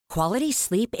Quality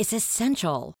sleep is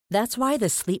essential. That's why the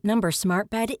Sleep Number Smart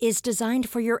Bed is designed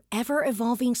for your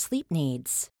ever-evolving sleep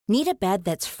needs. Need a bed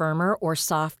that's firmer or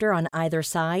softer on either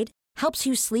side? Helps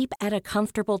you sleep at a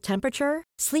comfortable temperature?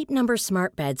 Sleep Number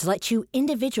Smart Beds let you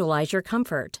individualize your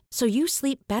comfort, so you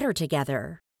sleep better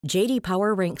together. J.D.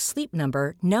 Power ranks Sleep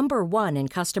Number number 1 in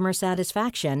customer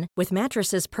satisfaction with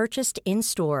mattresses purchased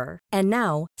in-store. And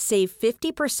now, save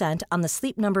 50% on the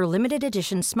Sleep Number Limited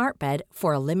Edition Smart Bed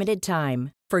for a limited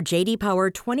time. For J.D. Power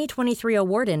 2023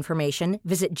 award information,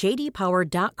 visit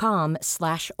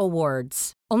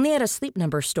jdpower.com/awards. Only at a Sleep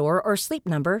Number store or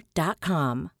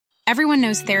sleepnumber.com. Everyone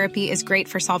knows therapy is great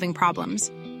for solving problems,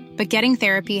 but getting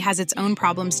therapy has its own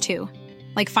problems too,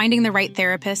 like finding the right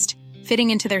therapist, fitting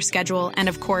into their schedule, and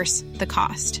of course, the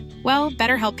cost. Well,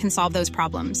 BetterHelp can solve those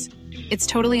problems. It's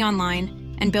totally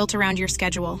online and built around your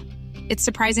schedule. It's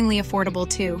surprisingly affordable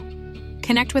too.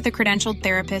 Connect with a credentialed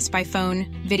therapist by phone,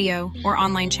 video, or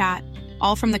online chat,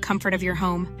 all from the comfort of your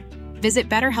home. Visit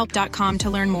BetterHelp.com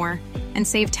to learn more and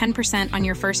save 10% on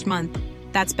your first month.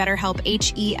 That's BetterHelp,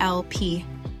 H-E-L-P.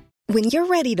 When you're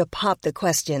ready to pop the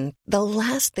question, the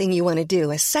last thing you want to do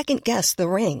is second-guess the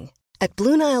ring. At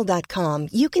BlueNile.com,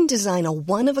 you can design a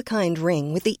one-of-a-kind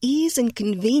ring with the ease and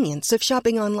convenience of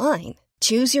shopping online.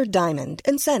 Choose your diamond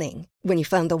and setting. When you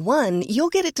find the one, you'll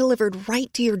get it delivered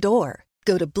right to your door.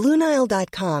 Go to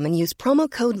BlueNile.com and use promo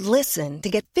code LISTEN to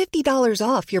get $50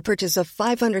 off your purchase of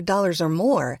 $500 or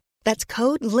more. That's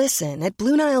code LISTEN at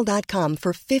BlueNile.com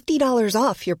for $50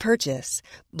 off your purchase.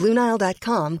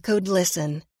 BlueNile.com, code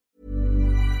LISTEN.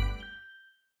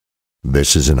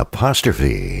 This is an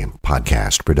Apostrophe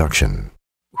podcast production.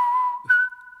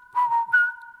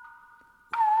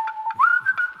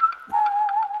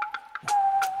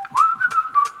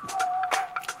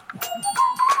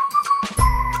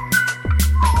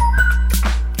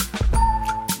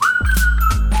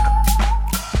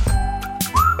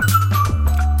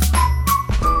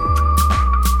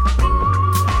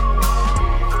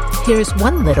 Here's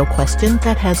one little question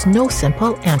that has no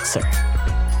simple answer.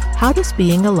 How does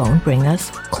being alone bring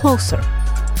us closer?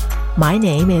 My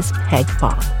name is Peg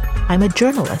Fong. I'm a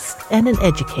journalist and an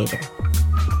educator.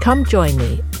 Come join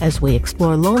me as we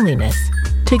explore loneliness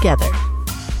together.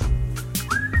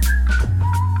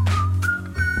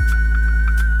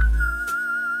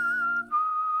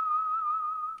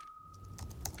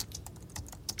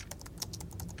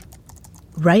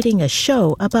 Writing a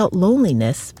show about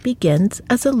loneliness begins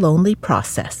as a lonely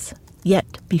process.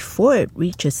 Yet, before it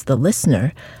reaches the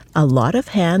listener, a lot of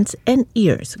hands and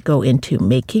ears go into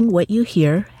making what you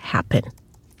hear happen.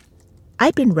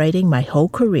 I've been writing my whole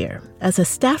career as a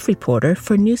staff reporter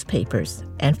for newspapers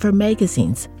and for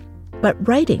magazines, but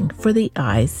writing for the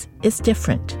eyes is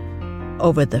different.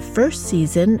 Over the first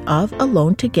season of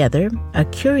Alone Together, a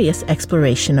curious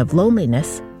exploration of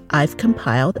loneliness, I've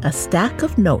compiled a stack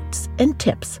of notes and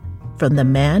tips from the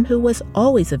man who was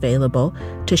always available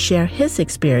to share his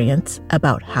experience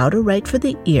about how to write for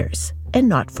the ears and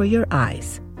not for your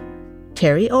eyes.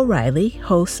 Terry O'Reilly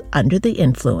hosts Under the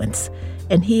Influence,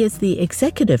 and he is the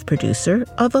executive producer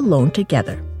of Alone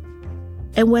Together.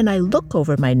 And when I look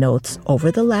over my notes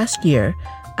over the last year,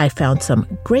 I found some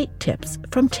great tips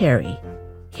from Terry.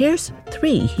 Here's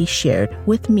 3 he shared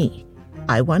with me.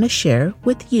 I want to share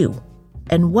with you.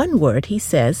 And one word he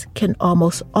says can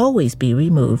almost always be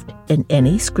removed in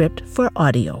any script for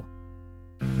audio.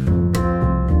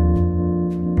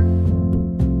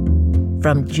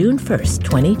 From June 1st,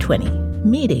 2020,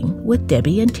 meeting with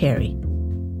Debbie and Terry.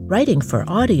 Writing for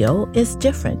audio is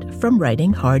different from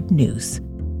writing hard news.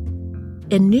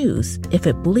 In news, if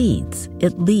it bleeds,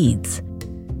 it leads.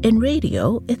 In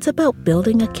radio, it's about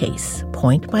building a case,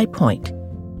 point by point.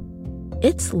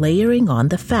 It's layering on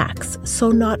the facts, so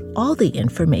not all the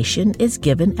information is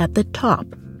given at the top.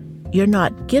 You're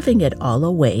not giving it all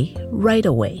away right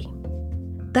away.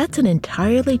 That's an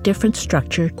entirely different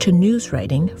structure to news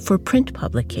writing for print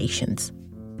publications.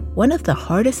 One of the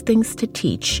hardest things to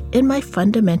teach in my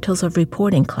Fundamentals of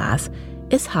Reporting class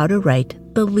is how to write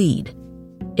the lead.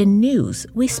 In news,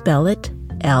 we spell it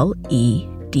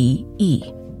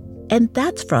L-E-D-E. And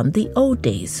that's from the old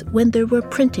days when there were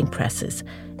printing presses,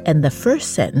 and the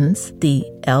first sentence, the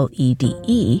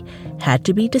L-E-D-E, had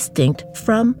to be distinct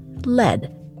from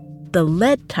lead. The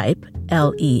lead type,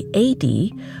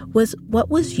 L-E-A-D, was what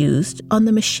was used on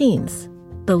the machines.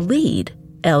 The lead,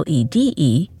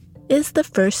 L-E-D-E, is the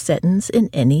first sentence in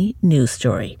any news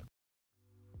story.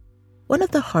 One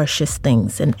of the harshest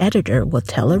things an editor will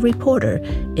tell a reporter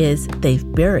is they've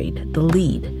buried the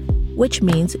lead, which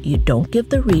means you don't give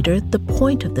the reader the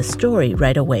point of the story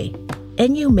right away,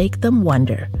 and you make them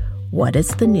wonder, what is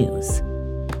the news?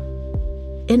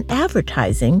 In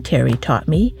advertising, Terry taught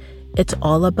me, it's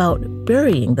all about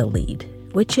burying the lead,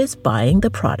 which is buying the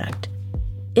product.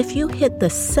 If you hit the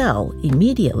sell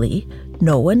immediately,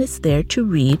 no one is there to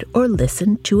read or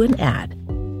listen to an ad.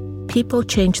 People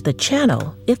change the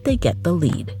channel if they get the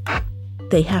lead.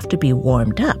 They have to be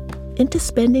warmed up into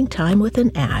spending time with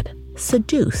an ad,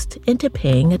 seduced into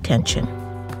paying attention.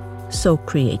 So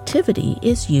creativity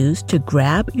is used to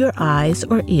grab your eyes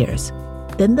or ears.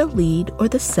 Then the lead or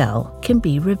the sell can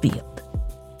be revealed.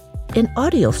 In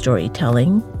audio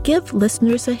storytelling, give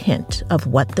listeners a hint of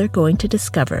what they're going to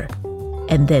discover.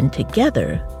 And then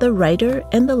together, the writer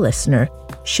and the listener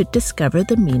should discover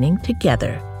the meaning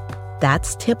together.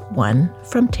 That's tip 1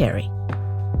 from Terry.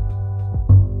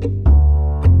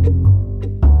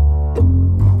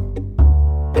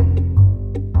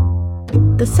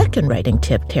 The second writing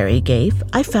tip Terry gave,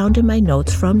 I found in my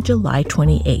notes from July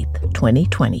 28,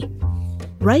 2020.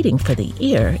 Writing for the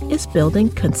ear is building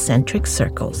concentric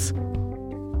circles.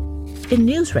 In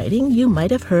news writing, you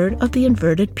might have heard of the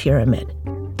inverted pyramid.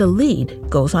 The lead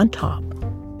goes on top.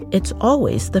 It's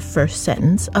always the first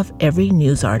sentence of every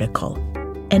news article,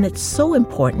 and it's so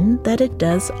important that it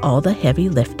does all the heavy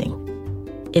lifting.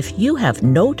 If you have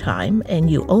no time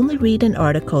and you only read an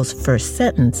article's first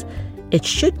sentence, it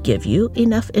should give you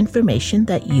enough information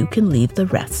that you can leave the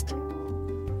rest.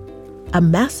 A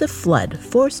massive flood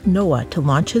forced Noah to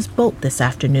launch his boat this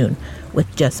afternoon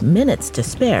with just minutes to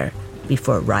spare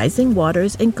before rising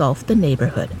waters engulfed the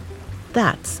neighborhood.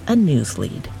 That's a news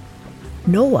lead.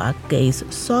 Noah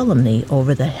gazed solemnly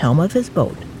over the helm of his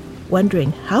boat,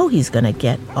 wondering how he's going to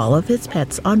get all of his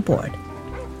pets on board.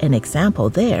 An example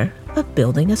there of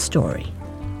building a story.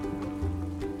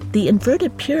 The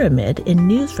inverted pyramid in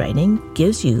news writing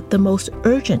gives you the most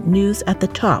urgent news at the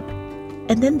top,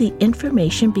 and then the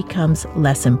information becomes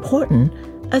less important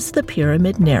as the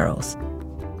pyramid narrows.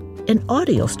 In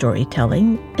audio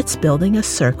storytelling, it's building a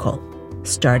circle,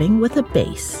 starting with a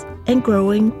base and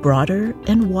growing broader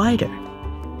and wider.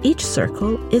 Each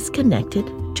circle is connected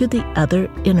to the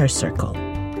other inner circle.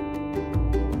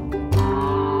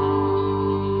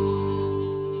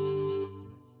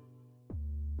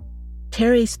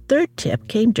 Terry's third tip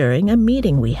came during a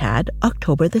meeting we had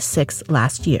October the 6th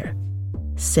last year.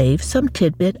 Save some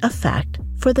tidbit of fact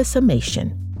for the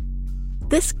summation.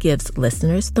 This gives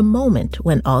listeners the moment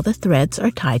when all the threads are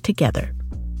tied together.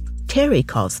 Terry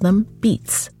calls them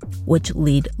beats, which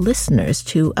lead listeners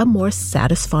to a more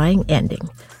satisfying ending,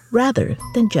 rather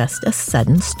than just a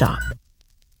sudden stop.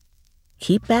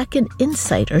 Keep back an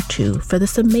insight or two for the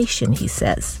summation, he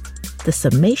says. The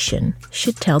summation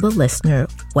should tell the listener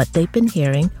what they've been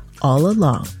hearing all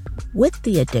along, with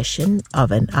the addition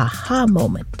of an aha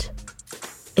moment.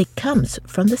 It comes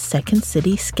from the Second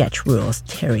City sketch rules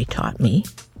Terry taught me.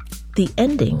 The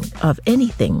ending of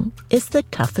anything is the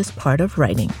toughest part of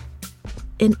writing.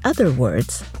 In other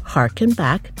words, hearken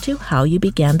back to how you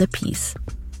began the piece.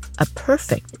 A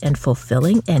perfect and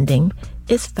fulfilling ending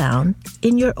is found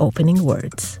in your opening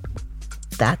words.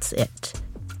 That's it.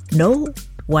 No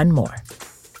one more.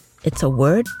 It's a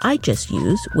word I just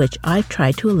used, which I've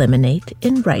tried to eliminate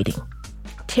in writing.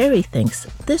 Terry thinks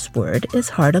this word is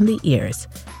hard on the ears,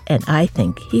 and I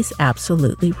think he's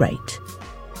absolutely right.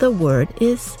 The word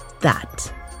is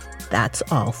that. That's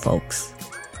all, folks.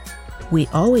 We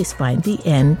always find the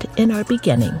end in our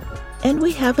beginning, and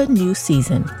we have a new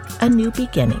season, a new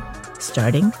beginning,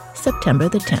 starting September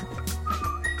the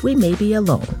 10th. We may be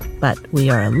alone, but we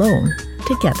are alone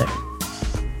together.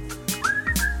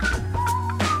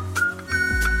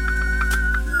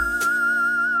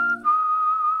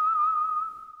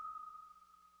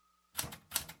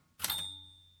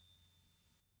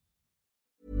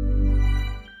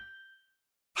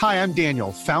 Hi, I'm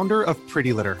Daniel, founder of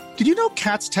Pretty Litter. Did you know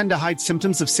cats tend to hide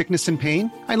symptoms of sickness and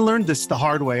pain? I learned this the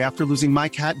hard way after losing my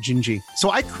cat, Gingy. So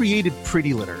I created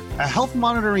Pretty Litter, a health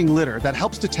monitoring litter that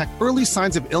helps detect early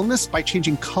signs of illness by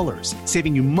changing colors,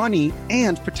 saving you money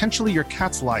and potentially your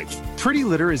cat's life. Pretty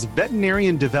Litter is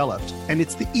veterinarian developed, and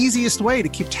it's the easiest way to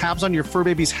keep tabs on your fur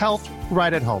baby's health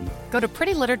right at home. Go to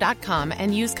prettylitter.com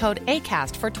and use code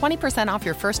ACAST for 20% off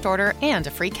your first order and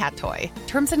a free cat toy.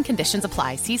 Terms and conditions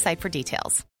apply. See site for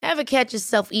details. Ever catch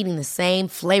yourself eating the same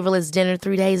flavorless dinner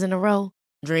 3 days in a row?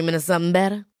 Dreaming of something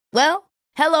better? Well,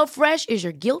 HelloFresh is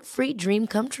your guilt-free dream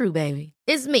come true, baby.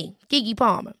 It's me, Keke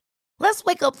Palmer. Let's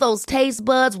wake up those taste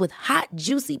buds with hot,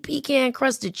 juicy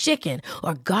pecan-crusted chicken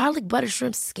or garlic butter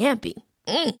shrimp scampi.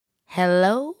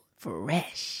 Hello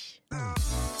Fresh.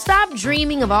 Stop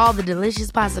dreaming of all the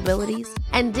delicious possibilities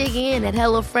and dig in at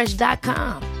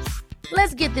HelloFresh.com.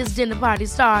 Let's get this dinner party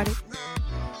started.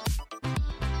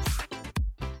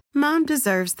 Mom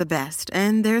deserves the best,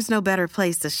 and there's no better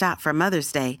place to shop for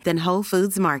Mother's Day than Whole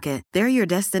Foods Market. They're your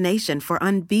destination for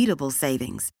unbeatable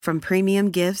savings, from premium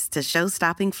gifts to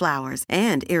show-stopping flowers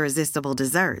and irresistible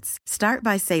desserts. Start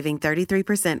by saving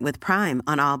 33% with Prime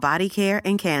on all body care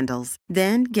and candles.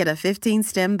 Then get a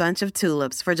 15-stem bunch of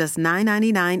tulips for just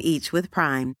 $9.99 each with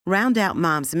Prime. Round out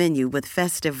Mom's menu with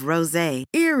festive rosé,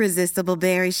 irresistible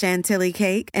berry chantilly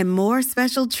cake, and more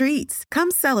special treats.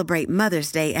 Come celebrate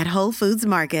Mother's Day at Whole Foods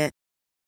Market.